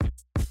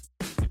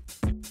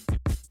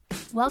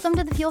Welcome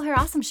to the Fuel Her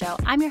Awesome Show.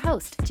 I'm your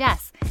host,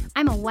 Jess.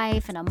 I'm a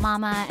wife and a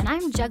mama, and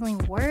I'm juggling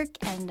work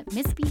and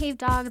misbehaved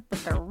dogs,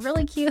 but they're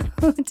really cute.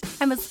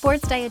 I'm a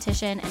sports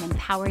dietitian and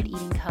empowered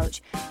eating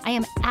coach. I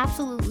am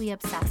absolutely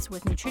obsessed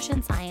with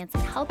nutrition science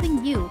and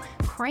helping you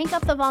crank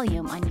up the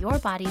volume on your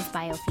body's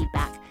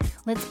biofeedback.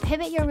 Let's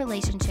pivot your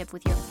relationship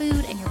with your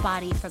food and your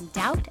body from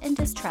doubt and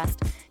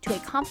distrust to a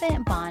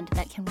confident bond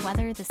that can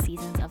weather the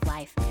seasons of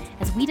life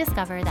as we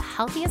discover the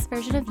healthiest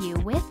version of you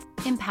with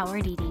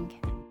empowered eating.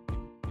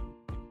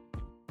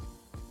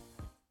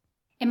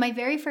 In my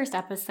very first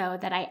episode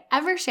that I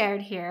ever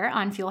shared here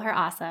on Fuel Her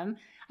Awesome,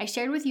 I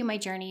shared with you my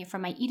journey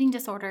from my eating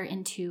disorder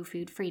into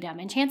food freedom.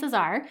 And chances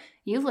are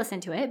you've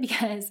listened to it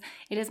because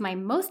it is my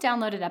most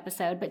downloaded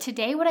episode. But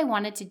today what I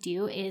wanted to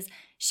do is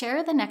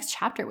share the next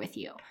chapter with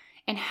you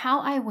and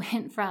how I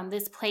went from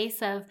this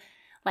place of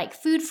like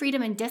food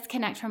freedom and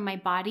disconnect from my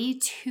body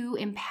to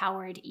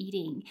empowered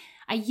eating.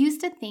 I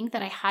used to think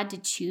that I had to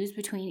choose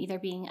between either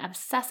being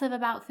obsessive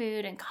about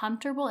food and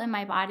comfortable in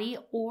my body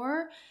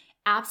or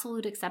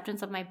absolute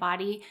acceptance of my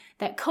body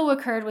that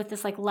co-occurred with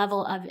this like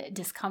level of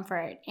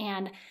discomfort.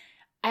 And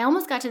I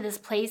almost got to this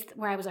place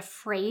where I was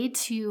afraid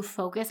to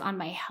focus on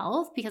my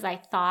health because I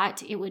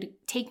thought it would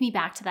take me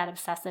back to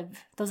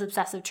those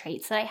obsessive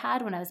traits that I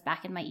had when I was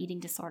back in my eating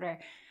disorder.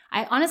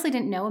 I honestly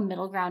didn't know a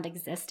middle ground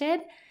existed.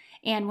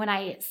 And when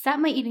I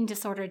set my eating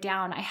disorder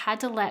down, I had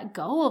to let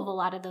go of a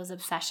lot of those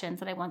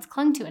obsessions that I once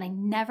clung to, and I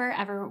never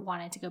ever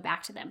wanted to go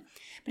back to them.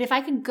 But if I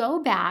could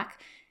go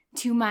back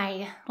to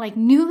my like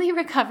newly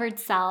recovered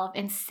self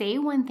and say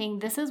one thing,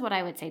 this is what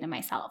I would say to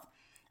myself.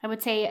 I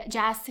would say,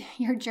 Jess,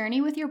 your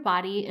journey with your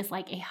body is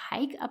like a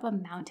hike up a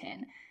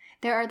mountain.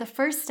 There are the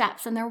first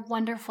steps and they're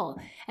wonderful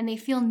and they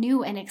feel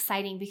new and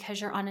exciting because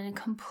you're on a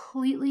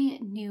completely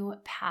new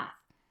path.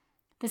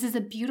 This is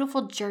a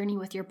beautiful journey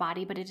with your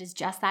body, but it is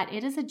just that.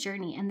 It is a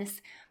journey. And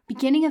this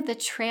beginning of the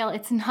trail,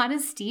 it's not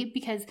as steep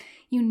because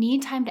you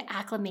need time to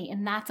acclimate,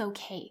 and that's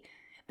okay.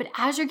 But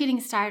as you're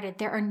getting started,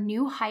 there are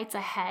new heights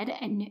ahead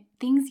and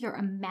things your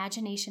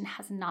imagination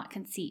has not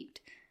conceived.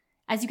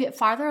 As you get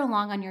farther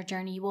along on your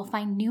journey, you will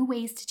find new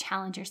ways to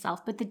challenge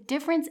yourself. But the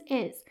difference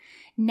is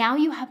now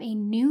you have a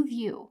new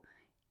view,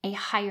 a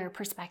higher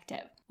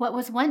perspective. What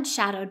was once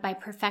shadowed by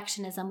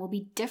perfectionism will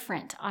be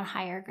different on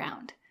higher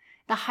ground.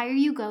 The higher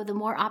you go, the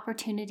more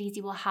opportunities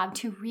you will have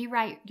to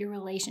rewrite your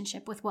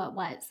relationship with what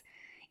was.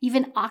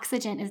 Even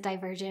oxygen is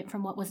divergent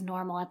from what was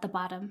normal at the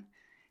bottom.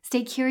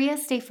 Stay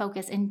curious, stay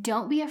focused, and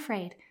don't be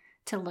afraid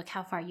to look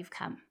how far you've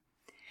come.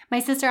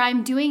 My sister,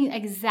 I'm doing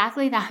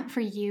exactly that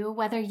for you,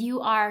 whether you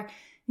are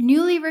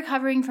newly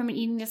recovering from an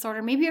eating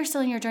disorder, maybe you're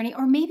still in your journey,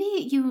 or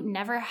maybe you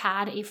never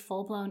had a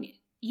full-blown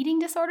eating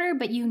disorder,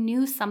 but you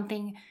knew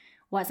something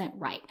wasn't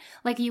right.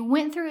 Like you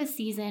went through a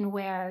season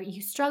where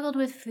you struggled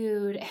with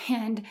food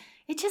and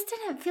it just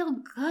didn't feel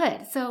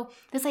good. So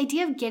this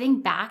idea of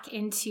getting back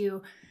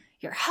into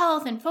your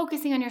health and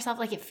focusing on yourself,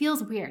 like it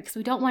feels weird because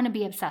we don't want to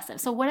be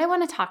obsessive. So what I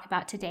want to talk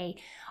about today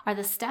are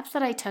the steps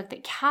that I took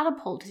that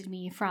catapulted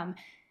me from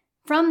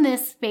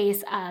this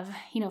space of,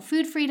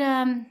 food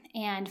freedom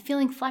and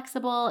feeling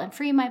flexible and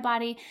free in my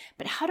body.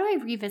 But how do I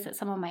revisit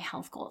some of my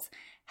health goals?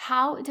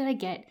 How did I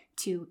get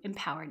to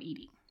empowered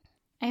eating?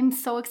 I'm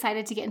so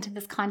excited to get into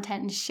this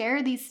content and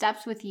share these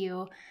steps with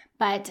you.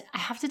 But I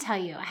have to tell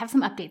you, I have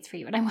some updates for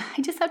you. And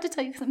I just have to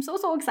tell you because I'm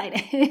so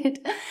excited.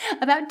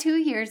 About 2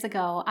 years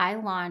ago, I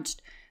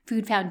launched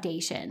Food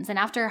Foundations. And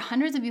after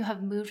hundreds of you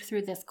have moved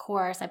through this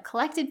course, I've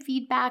collected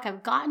feedback,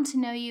 I've gotten to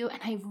know you, and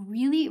I've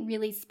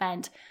really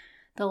spent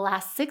the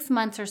last 6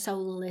 months or so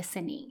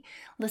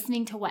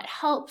listening to what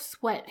helps,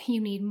 what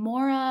you need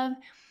more of.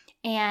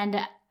 And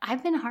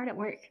I've been hard at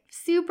work,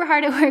 super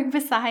hard at work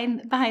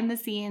behind the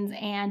scenes.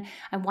 And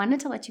I wanted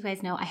to let you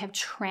guys know I have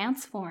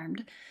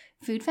transformed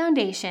Food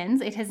Foundations.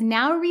 It has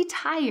now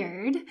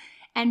retired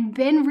and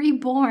been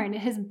reborn. It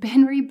has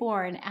been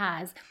reborn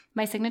as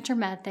my signature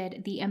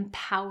method, the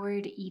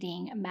Empowered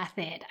Eating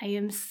Method. I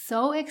am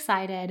so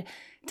excited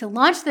to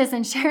launch this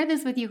and share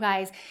this with you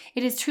guys.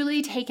 It has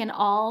truly taken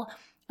all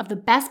of the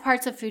best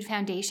parts of Food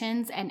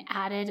Foundations and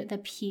added the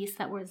piece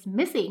that was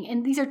missing.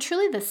 And these are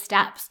truly the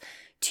steps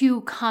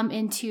to come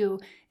into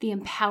the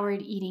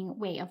empowered eating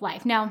way of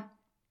life. Now,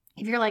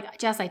 if you're like,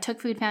 Jess, I took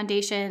Food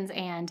Foundations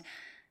and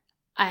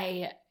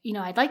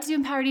I'd like to do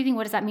empowered eating.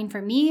 What does that mean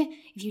for me?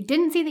 If you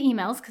didn't see the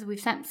emails, because we've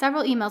sent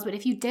several emails, but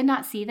if you did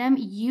not see them,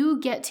 you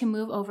get to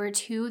move over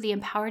to the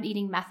Empowered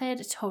Eating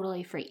Method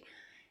totally free.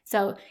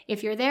 So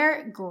if you're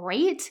there,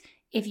 great.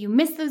 If you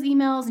missed those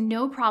emails,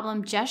 no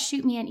problem. Just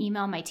shoot me an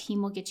email. My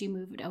team will get you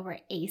moved over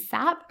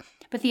ASAP.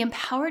 But the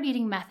Empowered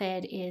Eating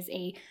Method is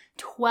a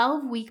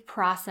 12-week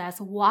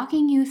process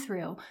walking you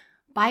through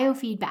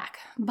biofeedback,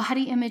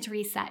 body image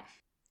reset,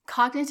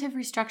 cognitive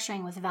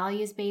restructuring with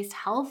values-based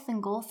health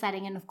and goal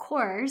setting. And of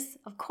course,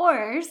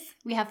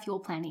 we have fuel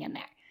planning in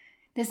there.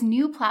 This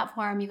new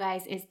platform, you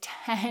guys, is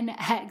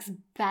 10x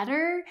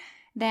better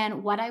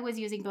than what I was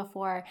using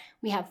before.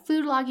 We have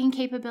food logging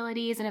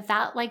capabilities. And if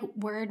that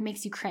word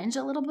makes you cringe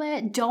a little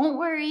bit, don't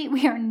worry.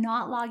 We are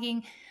not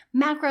logging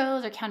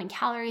macros or counting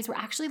calories. We're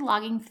actually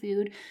logging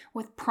food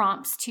with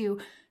prompts to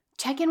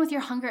check in with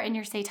your hunger and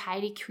your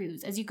satiety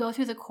cues. As you go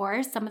through the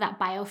course, some of that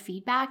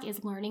biofeedback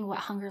is learning what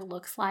hunger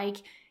looks like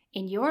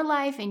in your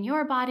life, in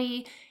your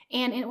body.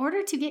 And in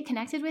order to get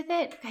connected with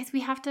it, guys, we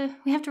have to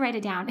write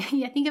it down.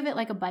 Yeah, think of it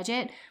like a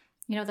budget.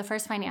 The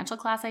first financial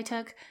class I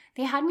took,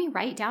 they had me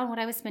write down what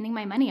I was spending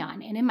my money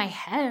on. And in my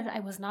head, I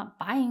was not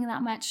buying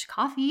that much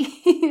coffee.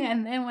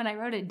 And then when I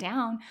wrote it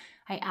down,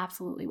 I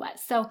absolutely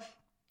was. So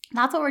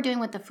that's what we're doing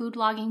with the food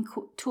logging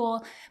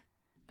tool.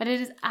 But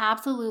it is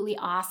absolutely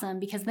awesome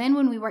because then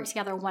when we work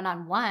together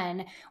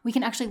one-on-one, we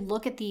can actually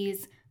look at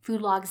these food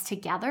logs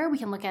together. We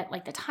can look at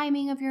like the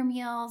timing of your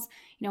meals,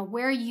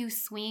 where you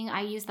swing.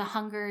 I use the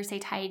hunger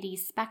satiety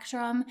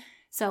spectrum.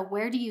 So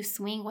where do you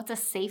swing? What's a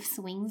safe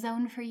swing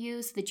zone for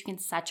you so that you can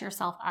set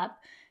yourself up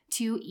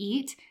to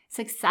eat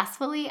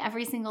successfully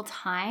every single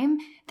time?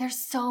 There's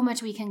so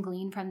much we can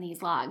glean from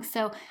these logs.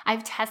 So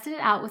I've tested it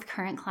out with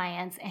current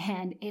clients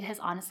and it has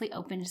honestly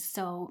opened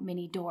so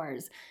many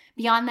doors.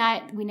 Beyond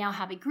that, we now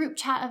have a group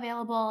chat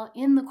available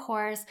in the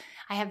course.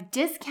 I have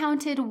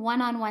discounted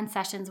one-on-one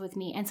sessions with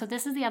me. And so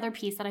this is the other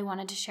piece that I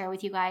wanted to share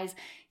with you guys.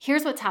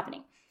 Here's what's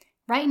happening.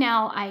 Right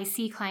now, I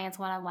see clients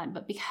one-on-one,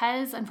 but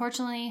because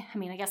unfortunately,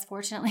 I guess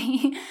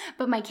fortunately,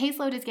 but my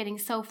caseload is getting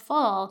so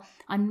full,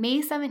 on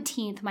May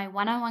 17th, my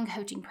one-on-one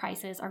coaching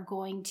prices are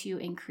going to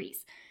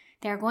increase.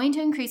 They're going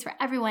to increase for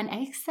everyone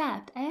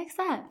except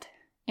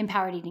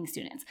empowered eating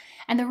students.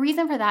 And the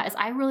reason for that is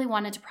I really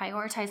wanted to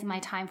prioritize my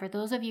time for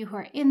those of you who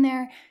are in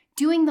there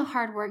doing the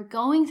hard work,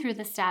 going through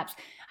the steps.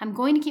 I'm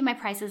going to keep my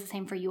prices the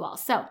same for you all.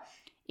 So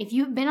if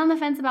you've been on the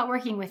fence about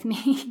working with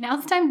me,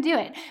 now's the time to do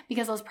it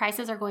because those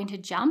prices are going to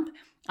jump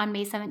on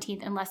May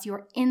 17th unless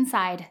you're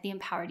inside the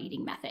Empowered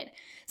Eating Method.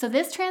 So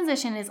this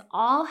transition is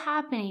all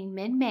happening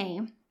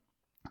mid-May,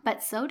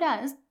 but so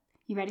does,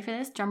 you ready for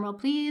this? Drum roll,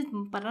 please.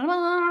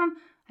 I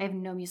have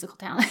no musical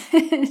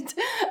talent.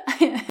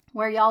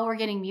 Where y'all were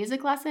getting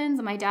music lessons,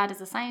 and my dad is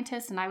a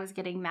scientist, and I was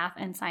getting math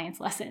and science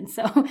lessons.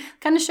 So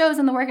kind of shows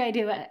in the work I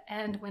do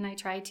and when I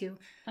try to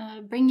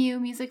bring you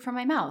music from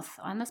my mouth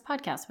on this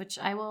podcast, which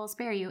I will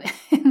spare you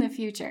in the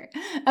future.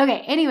 Okay,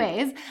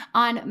 anyways,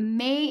 on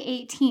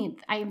May 18th,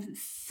 I am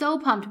so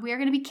pumped. We are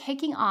going to be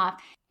kicking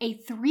off a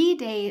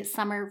 3-day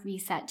summer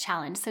reset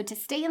challenge. So to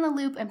stay in the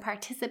loop and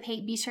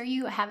participate, be sure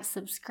you have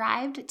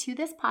subscribed to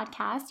this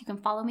podcast. You can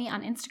follow me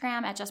on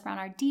Instagram at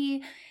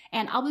JessBrownRD,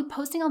 and I'll be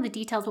posting all the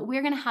details, but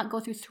we're going to go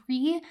through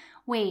 3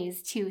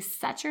 ways to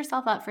set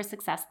yourself up for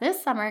success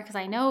this summer, because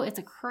I know it's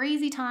a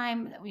crazy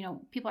time.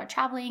 People are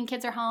traveling,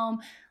 kids are home,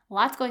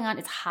 lots going on.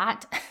 It's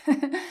hot.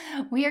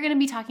 We are going to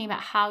be talking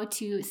about how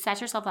to set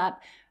yourself up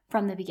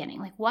from the beginning.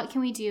 Like, what can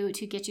we do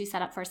to get you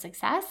set up for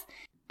success?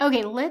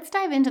 Okay, let's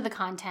dive into the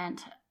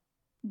content.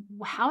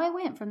 How I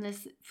went from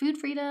this food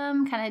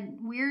freedom kind of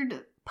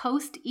weird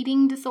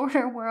post-eating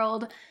disorder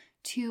world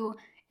to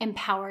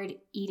empowered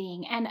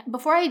eating. And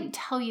before I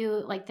tell you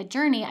like the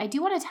journey, I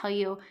do want to tell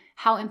you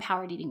how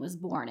empowered eating was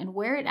born and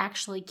where it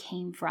actually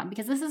came from,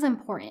 because this is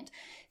important.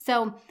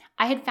 So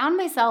I had found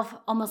myself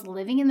almost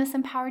living in this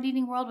empowered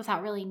eating world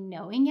without really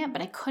knowing it,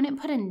 but I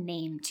couldn't put a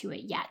name to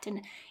it yet.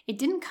 And it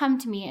didn't come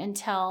to me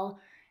until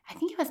I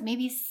think it was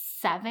maybe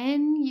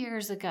 7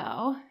 years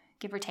ago,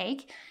 give or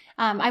take.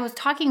 I was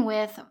talking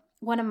with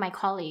one of my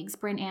colleagues,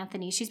 Bryn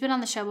Anthony. She's been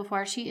on the show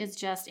before. She is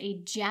just a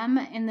gem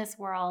in this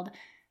world.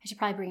 I should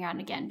probably bring her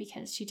on again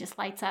because she just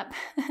lights up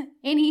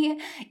any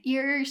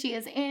ear she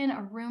is in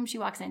or room she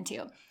walks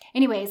into.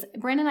 Anyways,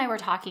 Bryn and I were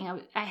talking.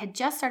 I had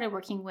just started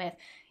working with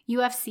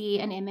UFC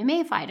and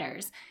MMA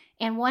fighters.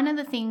 And one of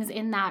the things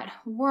in that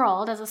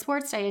world as a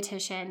sports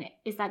dietitian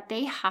is that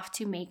they have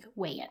to make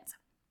weigh-ins.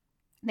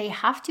 They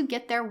have to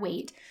get their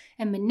weight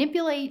and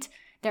manipulate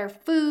their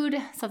food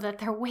so that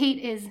their weight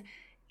is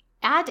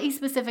at a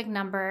specific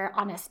number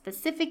on a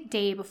specific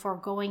day before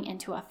going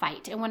into a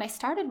fight. And when I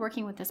started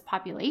working with this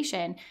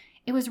population,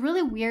 it was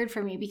really weird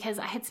for me because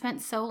I had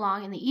spent so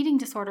long in the eating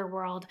disorder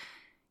world,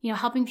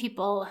 helping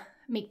people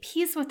make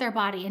peace with their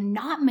body and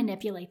not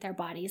manipulate their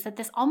bodies, that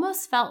this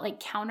almost felt like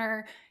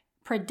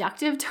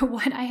counterproductive to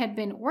what I had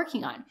been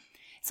working on.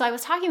 So I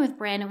was talking with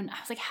Brandon and I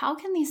was like, how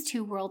can these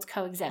two worlds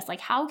coexist? Like,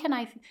 how can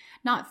I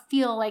not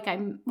feel like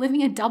I'm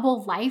living a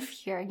double life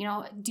here?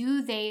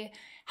 Do they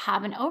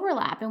have an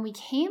overlap? And we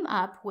came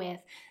up with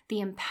the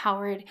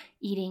empowered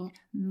eating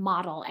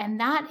model. And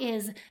that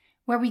is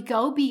where we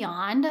go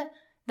beyond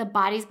the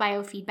body's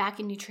biofeedback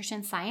and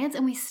nutrition science,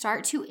 and we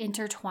start to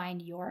intertwine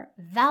your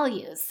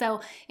values. So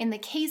in the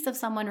case of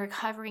someone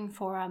recovering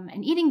from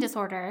an eating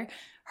disorder,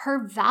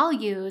 her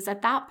values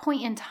at that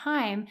point in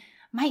time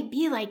might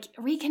be like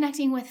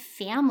reconnecting with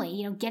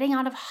family, getting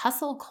out of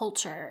hustle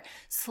culture,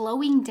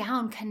 slowing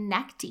down,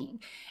 connecting.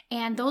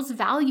 And those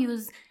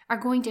values are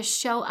going to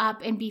show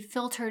up and be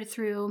filtered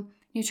through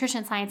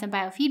nutrition science and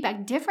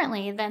biofeedback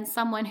differently than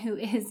someone who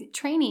is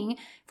training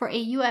for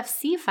a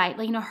UFC fight.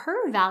 Like,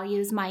 her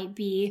values might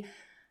be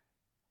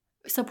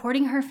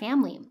supporting her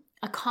family,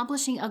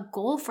 accomplishing a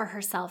goal for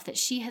herself that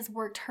she has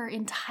worked her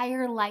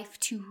entire life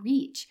to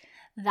reach.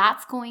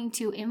 that's going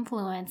to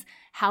influence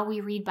how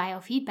we read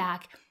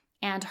biofeedback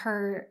and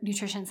her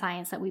nutrition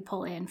science that we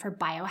pull in for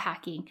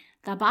biohacking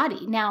the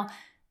body. Now,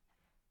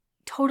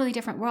 totally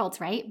different worlds,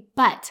 right?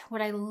 But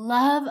what I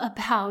love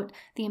about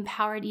the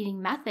empowered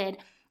eating method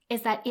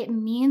is that it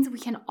means we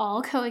can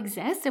all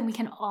coexist and we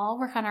can all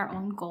work on our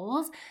own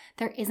goals.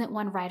 There isn't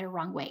one right or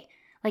wrong way.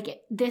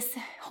 Like this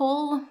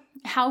whole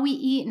how we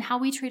eat and how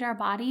we treat our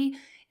body,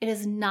 it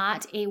is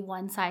not a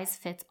one size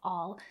fits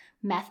all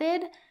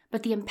method,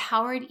 but the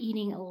empowered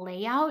eating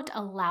layout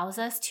allows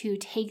us to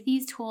take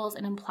these tools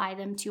and apply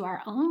them to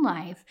our own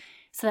life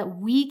so that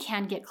we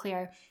can get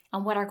clear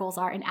on what our goals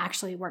are and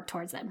actually work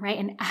towards them, right?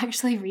 And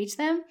actually reach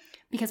them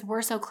because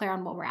we're so clear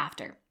on what we're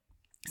after.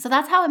 So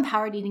that's how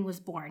empowered eating was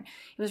born.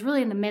 It was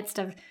really in the midst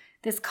of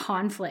this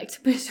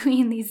conflict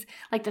between these,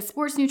 like the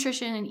sports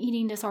nutrition and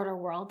eating disorder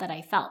world that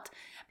I felt.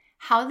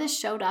 How this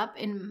showed up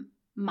in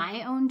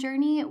my own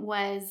journey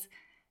was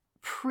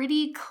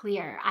pretty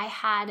clear. I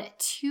had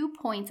 2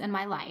 points in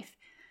my life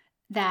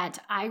that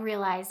I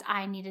realized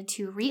I needed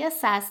to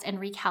reassess and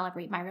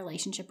recalibrate my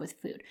relationship with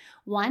food.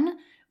 One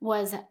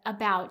was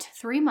about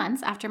 3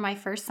 months after my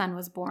first son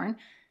was born.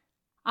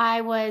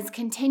 I was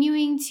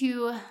continuing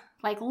to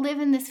live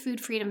in this food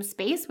freedom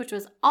space, which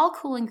was all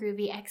cool and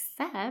groovy,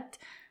 except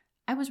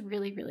I was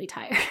really, really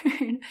tired.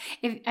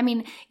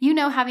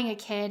 Having a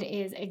kid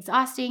is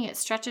exhausting. It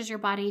stretches your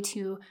body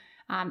to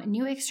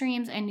new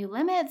extremes and new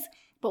limits.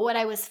 But what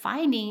I was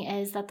finding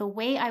is that the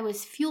way I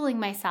was fueling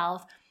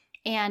myself,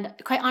 and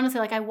quite honestly,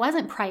 I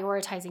wasn't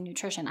prioritizing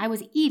nutrition. I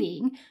was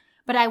eating,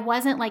 but I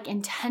wasn't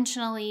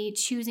intentionally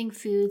choosing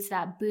foods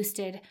that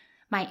boosted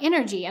my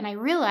energy. And I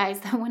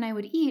realized that when I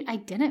would eat, I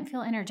didn't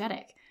feel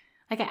energetic.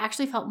 I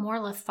actually felt more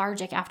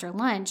lethargic after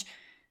lunch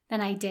than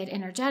I did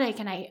energetic.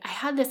 And I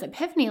had this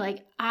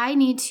epiphany, I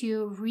need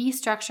to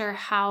restructure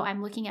how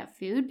I'm looking at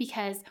food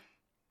because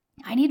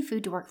I need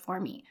food to work for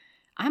me.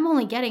 I'm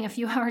only getting a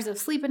few hours of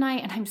sleep a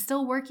night and I'm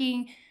still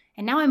working.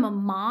 And now I'm a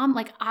mom.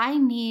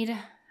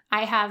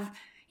 I have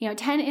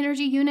 10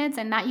 energy units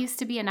and that used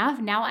to be enough.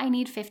 Now I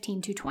need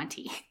 15 to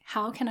 20.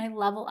 How can I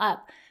level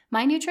up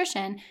my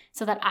nutrition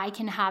so that I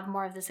can have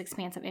more of this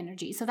expansive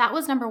energy? So that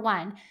was number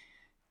one.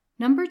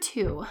 Number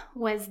two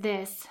was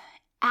this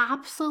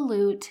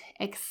absolute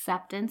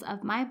acceptance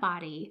of my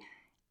body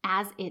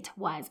as it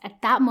was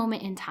at that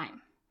moment in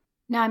time.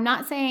 Now, I'm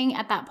not saying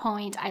at that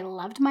point I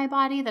loved my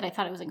body, that I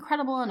thought it was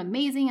incredible and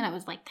amazing and I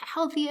was the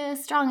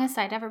healthiest, strongest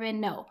I'd ever been.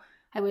 No,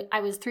 I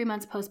was 3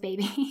 months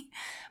post-baby.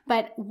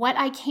 But what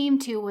I came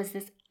to was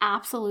this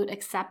absolute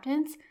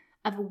acceptance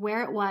of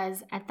where it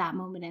was at that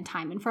moment in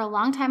time. And for a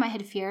long time, I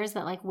had fears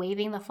that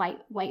waving the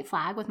white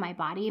flag with my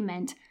body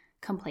meant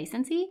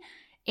complacency.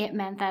 It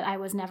meant that I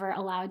was never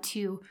allowed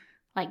to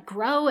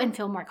grow and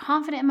feel more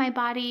confident in my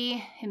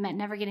body. It meant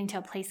never getting to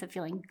a place of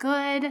feeling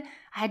good. I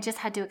had just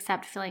had to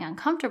accept feeling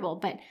uncomfortable,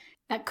 but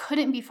that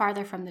couldn't be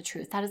farther from the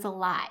truth. That is a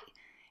lie.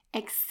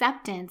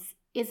 Acceptance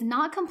is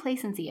not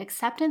complacency.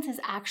 Acceptance is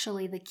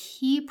actually the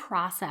key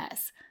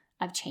process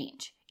of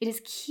change. It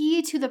is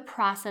key to the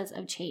process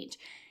of change.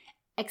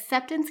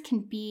 Acceptance can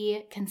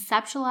be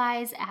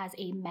conceptualized as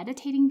a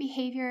meditating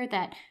behavior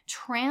that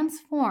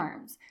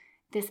transforms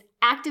this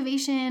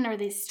activation or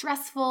this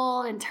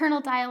stressful internal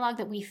dialogue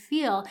that we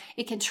feel.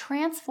 It can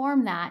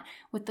transform that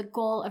with the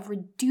goal of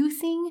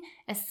reducing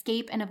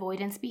escape and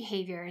avoidance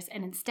behaviors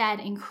and instead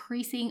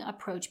increasing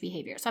approach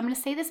behavior. So I'm going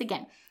to say this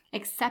again.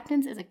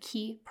 Acceptance is a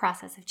key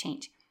process of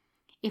change.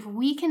 If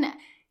we can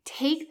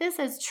take this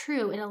as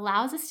true, it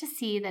allows us to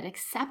see that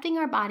accepting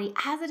our body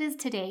as it is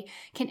today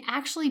can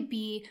actually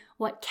be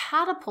what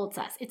catapults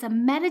us. It's a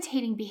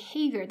meditating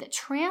behavior that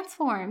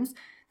transforms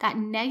that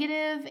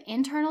negative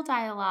internal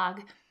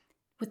dialogue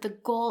with the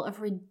goal of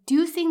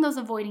reducing those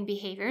avoiding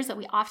behaviors that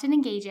we often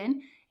engage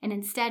in and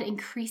instead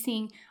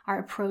increasing our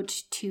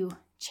approach to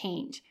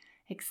change.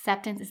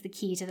 Acceptance is the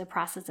key to the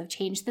process of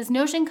change. This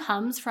notion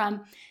comes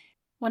from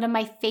one of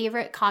my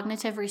favorite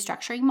cognitive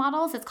restructuring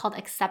models. It's called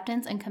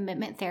acceptance and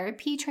commitment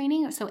therapy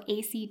training, so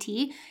ACT.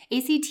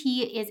 ACT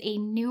is a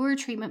newer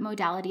treatment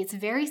modality. It's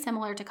very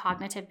similar to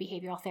cognitive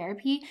behavioral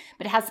therapy,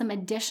 but it has some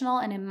additional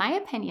and, in my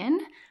opinion,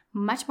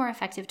 much more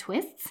effective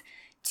twists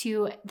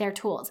to their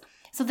tools.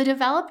 So the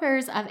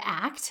developers of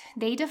ACT,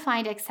 they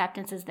defined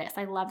acceptance as this.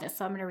 I love this,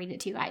 so I'm going to read it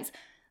to you guys.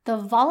 The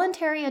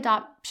voluntary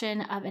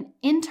adoption of an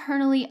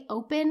internally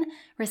open,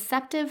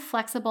 receptive,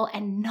 flexible,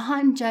 and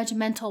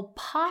non-judgmental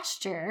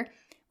posture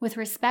with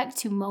respect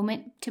to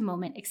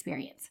moment-to-moment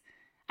experience.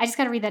 I just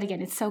got to read that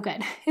again. It's so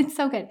good. It's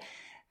so good.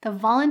 The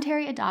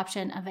voluntary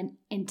adoption of an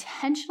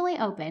intentionally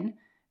open,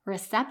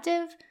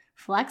 receptive,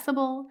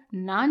 flexible,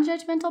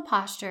 non-judgmental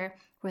posture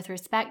with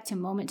respect to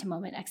moment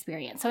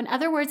experience. So in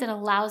other words, it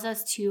allows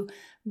us to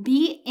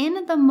be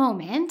in the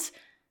moment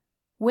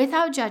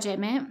without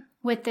judgment,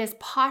 with this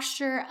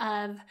posture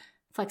of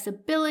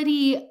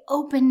flexibility,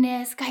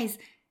 openness. Guys,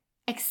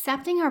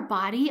 accepting our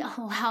body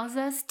allows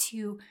us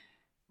to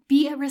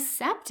be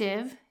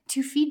receptive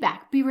to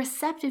feedback, be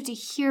receptive to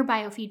hear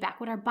biofeedback,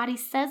 what our body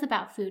says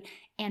about food,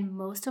 and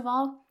most of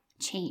all,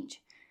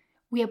 change.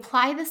 We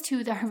apply this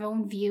to our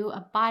own view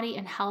of body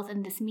and health,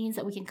 and this means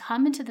that we can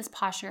come into this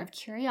posture of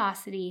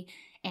curiosity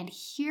and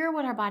hear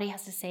what our body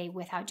has to say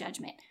without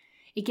judgment.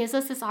 It gives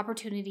us this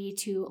opportunity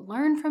to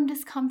learn from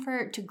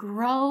discomfort, to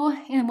grow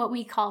in what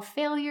we call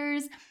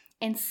failures,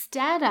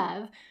 instead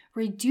of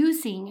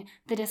reducing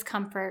the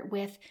discomfort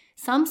with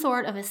some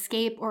sort of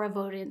escape or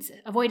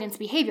avoidance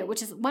behavior,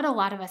 which is what a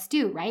lot of us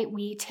do, right?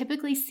 We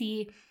typically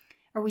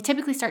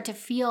start to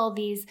feel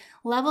these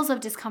levels of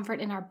discomfort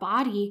in our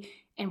body,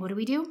 and what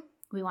do?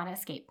 We want to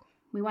escape.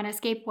 We want to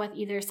escape with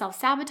either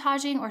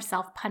self-sabotaging or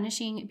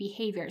self-punishing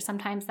behavior.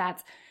 Sometimes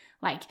that's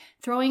like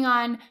throwing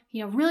on,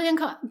 really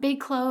big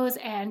clothes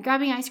and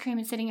grabbing ice cream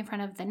and sitting in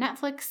front of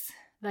Netflix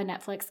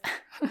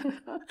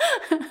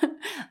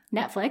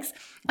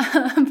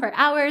for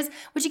hours,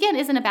 which again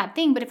isn't a bad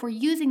thing, but if we're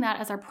using that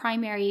as our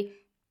primary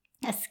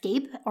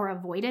escape or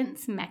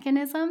avoidance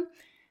mechanism,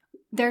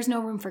 there's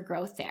no room for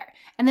growth there.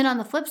 And then on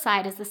the flip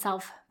side is the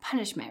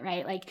self-punishment,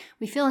 right? Like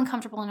we feel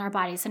uncomfortable in our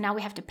body, so now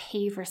we have to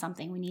pay for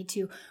something. We need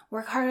to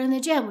work harder in the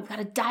gym. We've got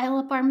to dial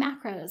up our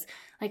macros.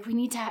 Like we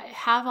need to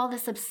have all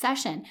this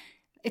obsession.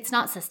 It's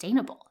not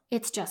sustainable.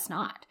 It's just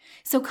not.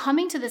 So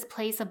coming to this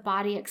place of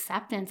body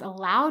acceptance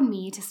allowed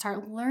me to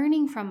start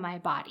learning from my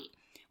body.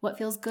 What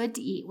feels good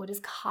to eat? What is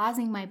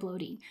causing my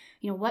bloating?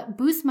 What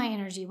boosts my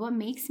energy? What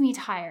makes me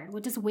tired?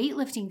 What does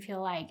weightlifting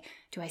feel like?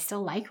 Do I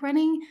still like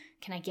running?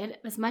 Can I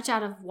get as much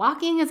out of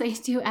walking as I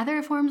do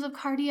other forms of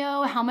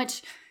cardio? How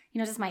much,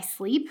 does my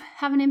sleep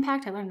have an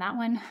impact? I learned that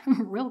one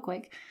real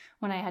quick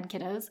when I had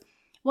kiddos.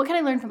 What can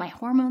I learn from my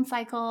hormone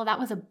cycle? That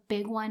was a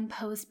big one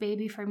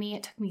post-baby for me.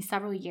 It took me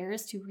several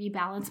years to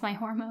rebalance my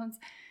hormones.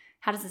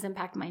 How does this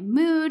impact my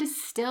mood?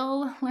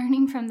 Still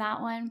learning from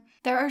that one.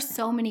 There are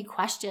so many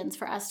questions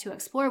for us to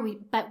explore,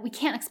 but we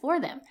can't explore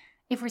them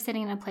if we're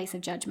sitting in a place of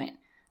judgment.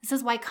 This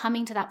is why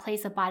coming to that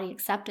place of body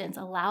acceptance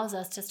allows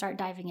us to start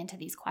diving into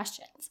these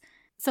questions.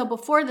 So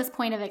before this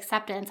point of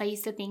acceptance, I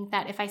used to think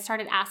that if I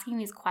started asking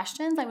these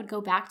questions, I would go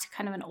back to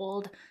kind of an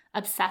old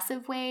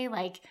obsessive way,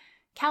 like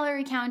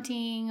calorie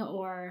counting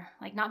or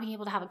like not being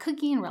able to have a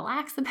cookie and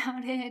relax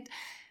about it.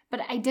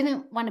 But I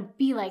didn't want to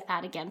be like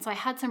that again. So I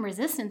had some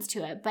resistance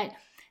to it. But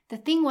the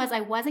thing was,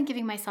 I wasn't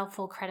giving myself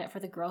full credit for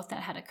the growth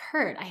that had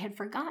occurred. I had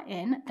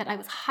forgotten that I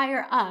was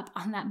higher up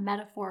on that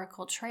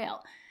metaphorical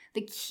trail.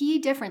 The key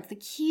difference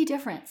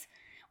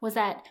was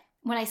that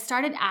when I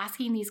started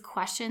asking these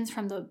questions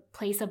from the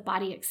place of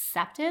body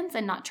acceptance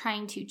and not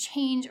trying to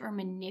change or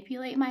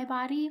manipulate my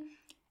body,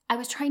 I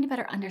was trying to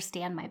better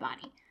understand my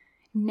body.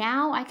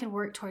 Now I could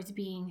work towards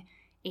being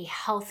a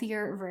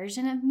healthier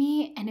version of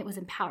me, and it was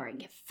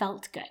empowering. It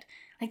felt good.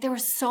 Like there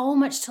was so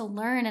much to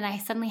learn, and I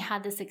suddenly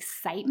had this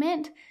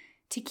excitement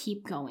to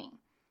keep going.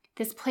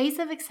 This place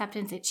of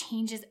acceptance, it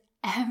changes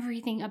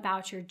everything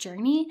about your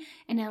journey,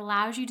 and it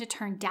allows you to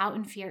turn doubt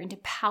and fear into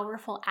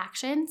powerful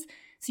actions.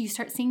 So you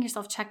start seeing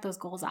yourself check those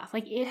goals off.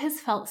 Like it has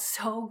felt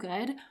so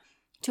good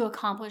to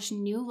accomplish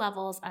new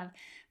levels of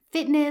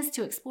fitness,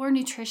 to explore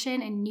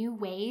nutrition in new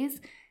ways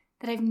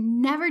that I've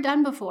never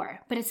done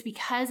before, but it's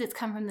because it's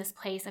come from this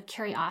place of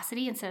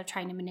curiosity instead of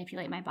trying to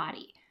manipulate my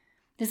body.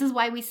 This is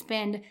why we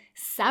spend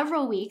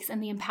several weeks in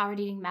the Empowered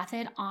Eating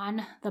Method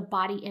on the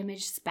body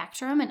image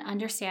spectrum and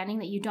understanding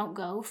that you don't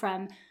go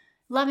from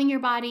loving your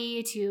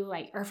body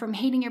or from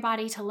hating your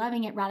body to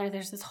loving it. Rather,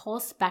 there's this whole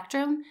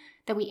spectrum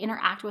that we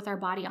interact with our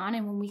body on.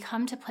 And when we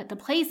come to put the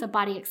place of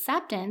body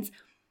acceptance,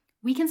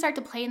 we can start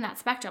to play in that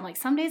spectrum. Like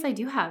some days I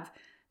do have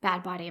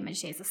bad body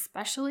image days,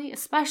 especially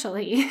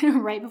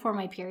right before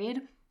my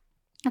period.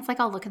 It's like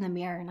I'll look in the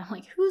mirror and I'm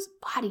like, whose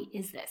body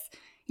is this?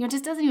 It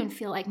just doesn't even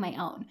feel like my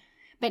own.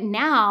 But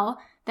now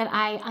that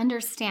I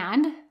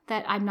understand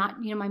that I'm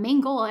not, my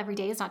main goal every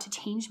day is not to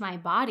change my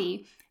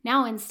body.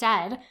 Now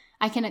instead,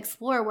 I can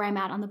explore where I'm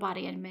at on the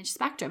body image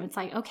spectrum. It's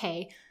like,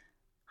 okay,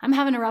 I'm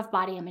having a rough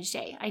body image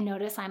day. I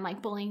notice I'm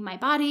like bullying my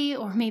body,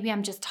 or maybe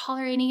I'm just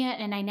tolerating it,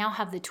 and I now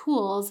have the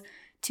tools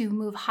to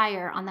move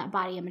higher on that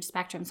body image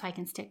spectrum so I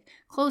can stick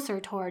closer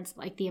towards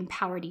like the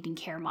empowered eating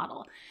care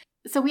model.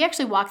 So we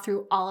actually walk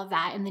through all of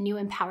that in the new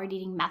Empowered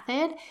Eating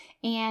Method.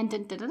 And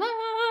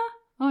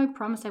I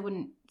promised I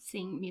wouldn't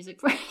sing music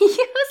for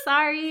you.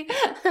 Sorry.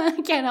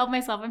 I can't help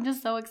myself. I'm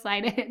just so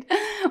excited.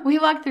 We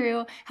walk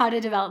through how to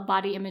develop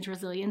body image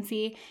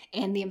resiliency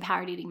in the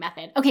Empowered Eating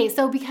Method. Okay,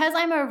 so because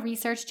I'm a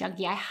research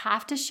junkie, I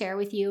have to share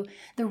with you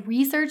the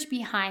research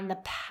behind the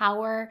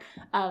power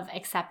of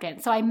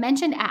acceptance. So I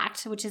mentioned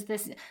ACT, which is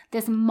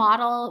this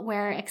model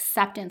where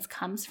acceptance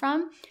comes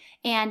from.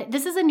 And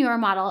this is a newer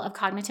model of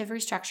cognitive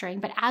restructuring,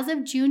 but as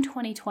of June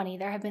 2020,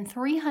 there have been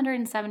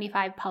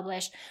 375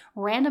 published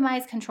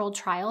randomized controlled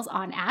trials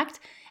on ACT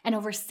and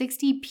over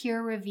 60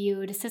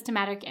 peer-reviewed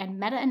systematic and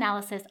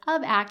meta-analysis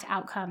of ACT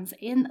outcomes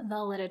in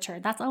the literature.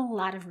 That's a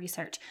lot of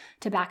research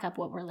to back up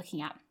what we're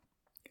looking at.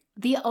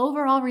 The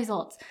overall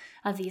results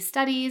of these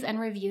studies and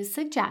reviews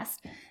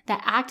suggest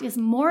that ACT is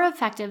more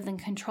effective than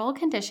control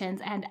conditions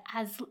and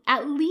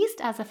at least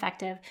as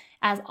effective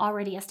as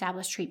already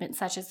established treatments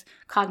such as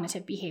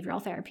cognitive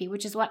behavioral therapy,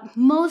 which is what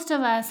most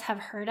of us have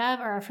heard of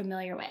or are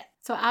familiar with.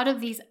 So out of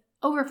these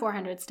over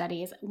 400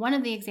 studies. One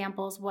of the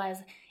examples was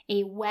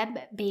a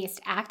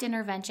web-based ACT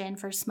intervention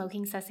for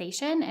smoking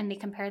cessation, and they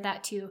compared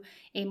that to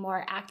a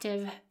more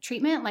active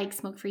treatment like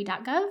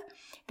smokefree.gov.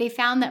 They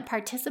found that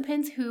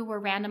participants who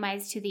were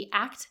randomized to the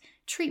ACT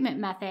treatment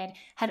method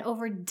had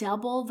over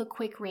double the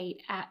quit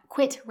rate at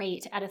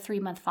a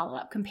 3-month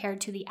follow-up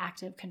compared to the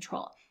active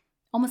control.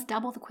 Almost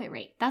double the quit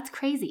rate. That's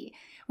crazy.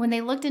 When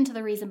they looked into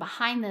the reason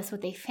behind this,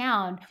 what they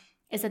found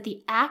is that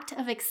the act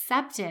of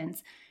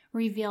acceptance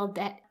revealed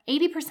that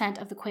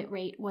 80% of the quit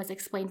rate was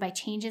explained by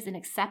changes in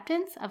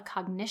acceptance of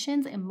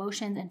cognitions,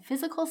 emotions, and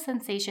physical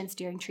sensations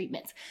during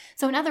treatments.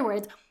 So in other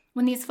words,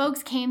 when these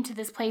folks came to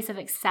this place of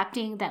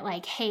accepting that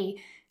like,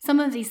 hey, some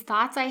of these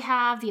thoughts I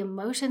have, the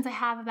emotions I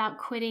have about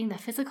quitting, the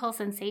physical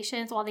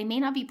sensations, while they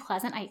may not be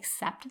pleasant, I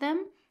accept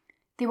them,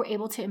 they were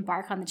able to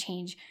embark on the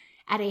change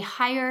at a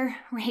higher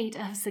rate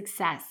of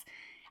success.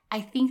 I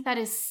think that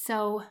is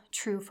so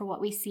true for what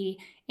we see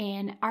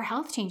in our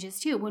health changes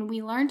too. When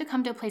we learn to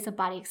come to a place of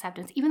body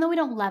acceptance, even though we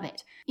don't love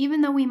it,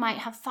 even though we might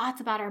have thoughts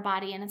about our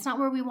body and it's not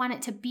where we want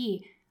it to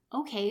be,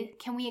 okay,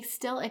 can we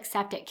still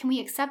accept it? Can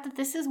we accept that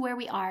this is where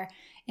we are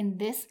in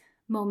this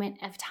moment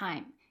of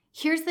time?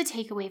 Here's the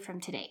takeaway from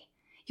today.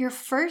 Your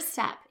first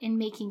step in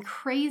making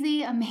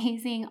crazy,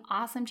 amazing,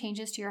 awesome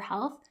changes to your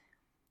health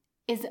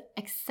is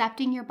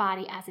accepting your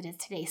body as it is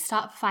today.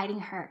 Stop fighting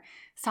her.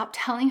 Stop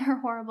telling her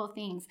horrible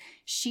things.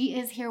 She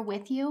is here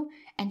with you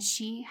and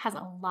she has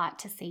a lot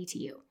to say to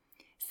you.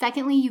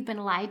 Secondly, you've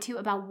been lied to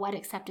about what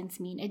acceptance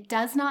means. It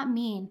does not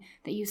mean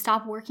that you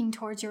stop working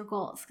towards your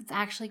goals. It's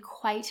actually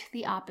quite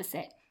the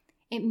opposite.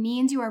 It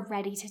means you are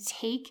ready to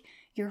take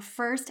your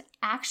first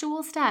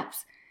actual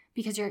steps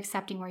because you're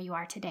accepting where you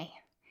are today.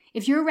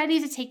 If you're ready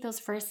to take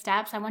those first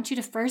steps, I want you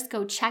to first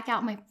go check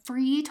out my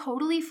free,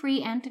 totally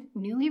free and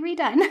newly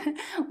redone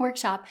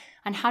workshop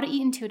on how to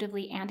eat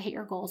intuitively and hit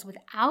your goals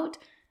without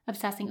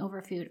obsessing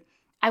over food.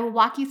 I will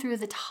walk you through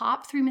the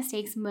top 3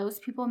 mistakes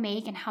most people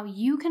make and how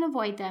you can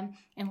avoid them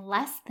in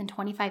less than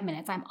 25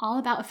 minutes. I'm all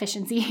about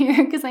efficiency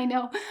here because I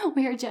know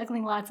we are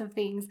juggling lots of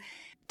things.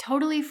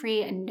 Totally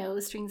free and no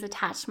strings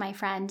attached, my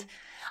friend.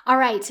 All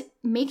right,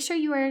 make sure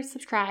you are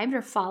subscribed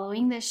or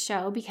following this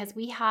show because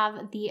we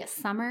have the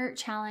summer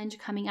challenge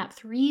coming up.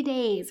 3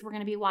 days. We're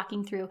going to be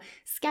walking through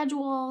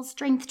schedules,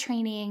 strength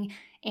training,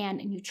 and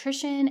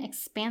nutrition,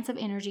 expansive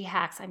energy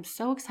hacks. I'm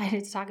so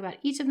excited to talk about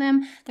each of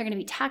them. They're going to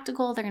be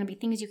tactical. They're going to be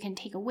things you can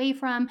take away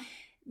from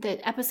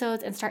the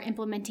episodes and start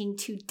implementing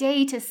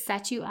today to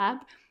set you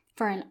up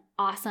for an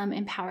awesome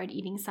empowered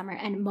eating summer.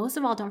 And most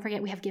of all, don't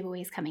forget we have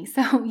giveaways coming.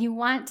 So you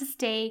want to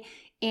stay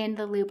in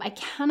the loop. I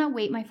cannot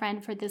wait, my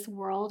friend, for this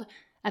world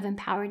of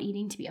empowered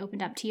eating to be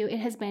opened up to you. It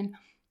has been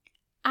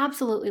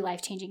absolutely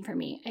life-changing for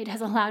me. It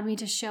has allowed me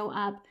to show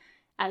up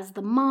as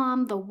the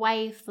mom, the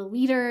wife, the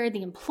leader,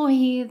 the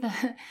employee,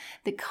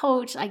 the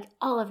coach, like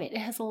all of it. It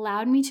has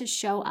allowed me to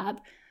show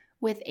up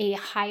with a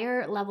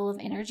higher level of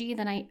energy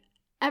than I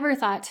ever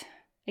thought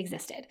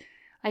existed.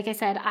 Like I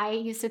said, I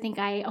used to think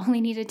I only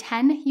needed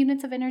 10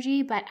 units of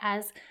energy, but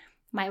as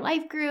my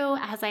life grew,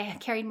 as I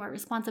carried more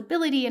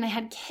responsibility and I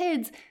had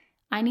kids,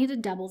 I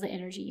needed double the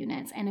energy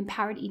units, and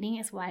empowered eating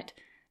is what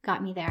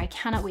got me there. I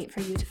cannot wait for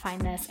you to find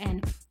this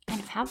and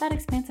have that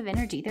expansive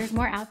energy. There's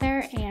more out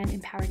there, and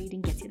empowered eating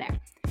gets you there.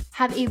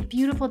 Have a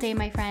beautiful day,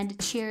 my friend.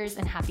 Cheers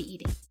and happy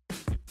eating.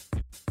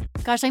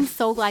 Gosh, I'm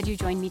so glad you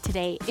joined me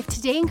today. If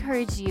today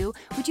encouraged you,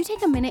 would you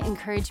take a minute and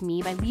encourage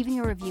me by leaving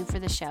a review for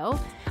the show?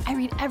 I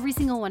read every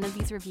single one of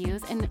these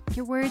reviews, and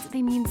your words,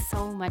 they mean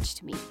so much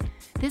to me.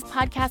 This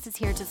podcast is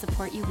here to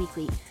support you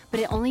weekly, but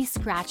it only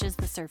scratches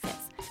the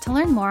surface. To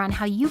learn more on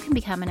how you can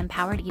become an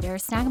empowered eater,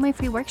 snag my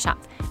free workshop,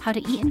 How to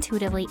Eat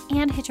Intuitively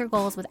and Hit Your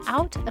Goals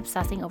Without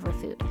Obsessing Over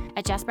Food,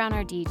 at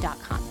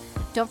jessbrownrd.com.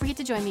 Don't forget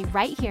to join me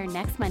right here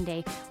next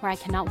Monday, where I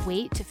cannot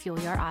wait to fuel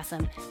your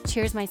awesome.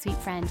 Cheers, my sweet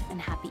friend, and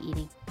happy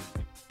eating.